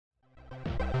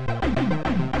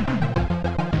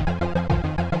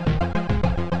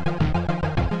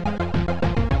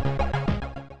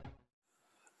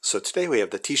So today we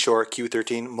have the TiSHORE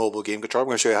Q13 mobile game controller. I'm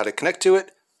going to show you how to connect to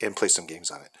it and play some games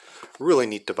on it. Really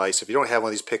neat device. If you don't have one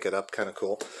of these, pick it up. Kind of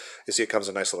cool. You see it comes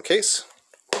in a nice little case.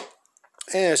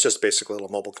 And it's just basically a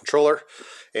little mobile controller.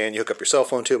 And you hook up your cell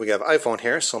phone to it. We have iPhone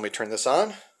here, so let me turn this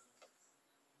on.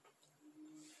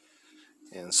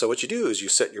 And so what you do is you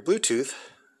set your Bluetooth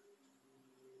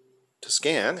to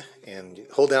scan and you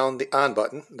hold down the on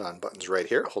button. The on button's right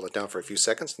here. Hold it down for a few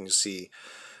seconds and you see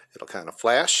it'll kind of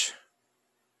flash.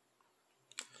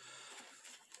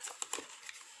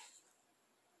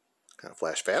 Kind of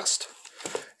flash fast.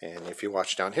 And if you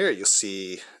watch down here, you'll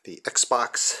see the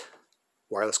Xbox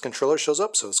wireless controller shows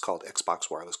up. So it's called Xbox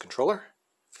wireless controller.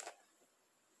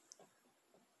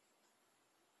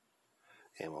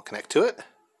 And we'll connect to it.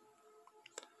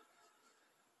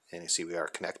 And you see we are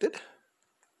connected.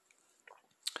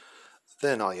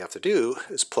 Then all you have to do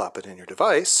is plop it in your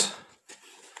device.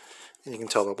 And you can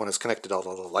tell that when it's connected, all the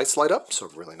little lights light up. So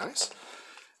really nice.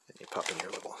 And you pop in your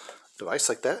little device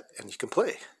like that, and you can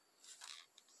play.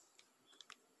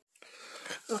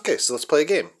 Okay, so let's play a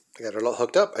game. I got it all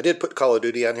hooked up. I did put Call of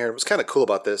Duty on here. What's kind of cool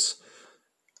about this,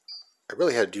 I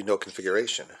really had to do no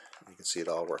configuration. You can see it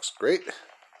all works great.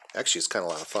 Actually, it's kind of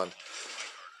a lot of fun.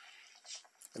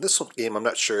 In this game, I'm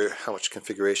not sure how much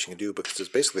configuration you can do because it's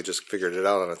basically just figured it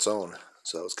out on its own.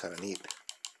 So it's kind of neat.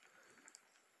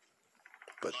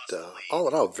 But all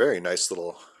in all, very nice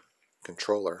little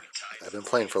controller. I've been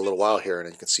playing for a little while here,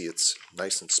 and you can see it's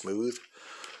nice and smooth.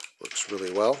 Works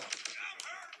really well.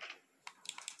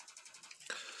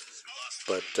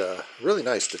 But really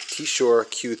nice, the TiSHORE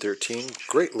Q13,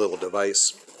 great little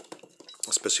device,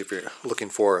 especially if you're looking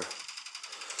for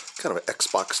kind of an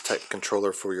Xbox type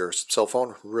controller for your cell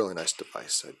phone. Really nice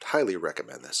device. I'd highly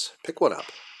recommend this. Pick one up.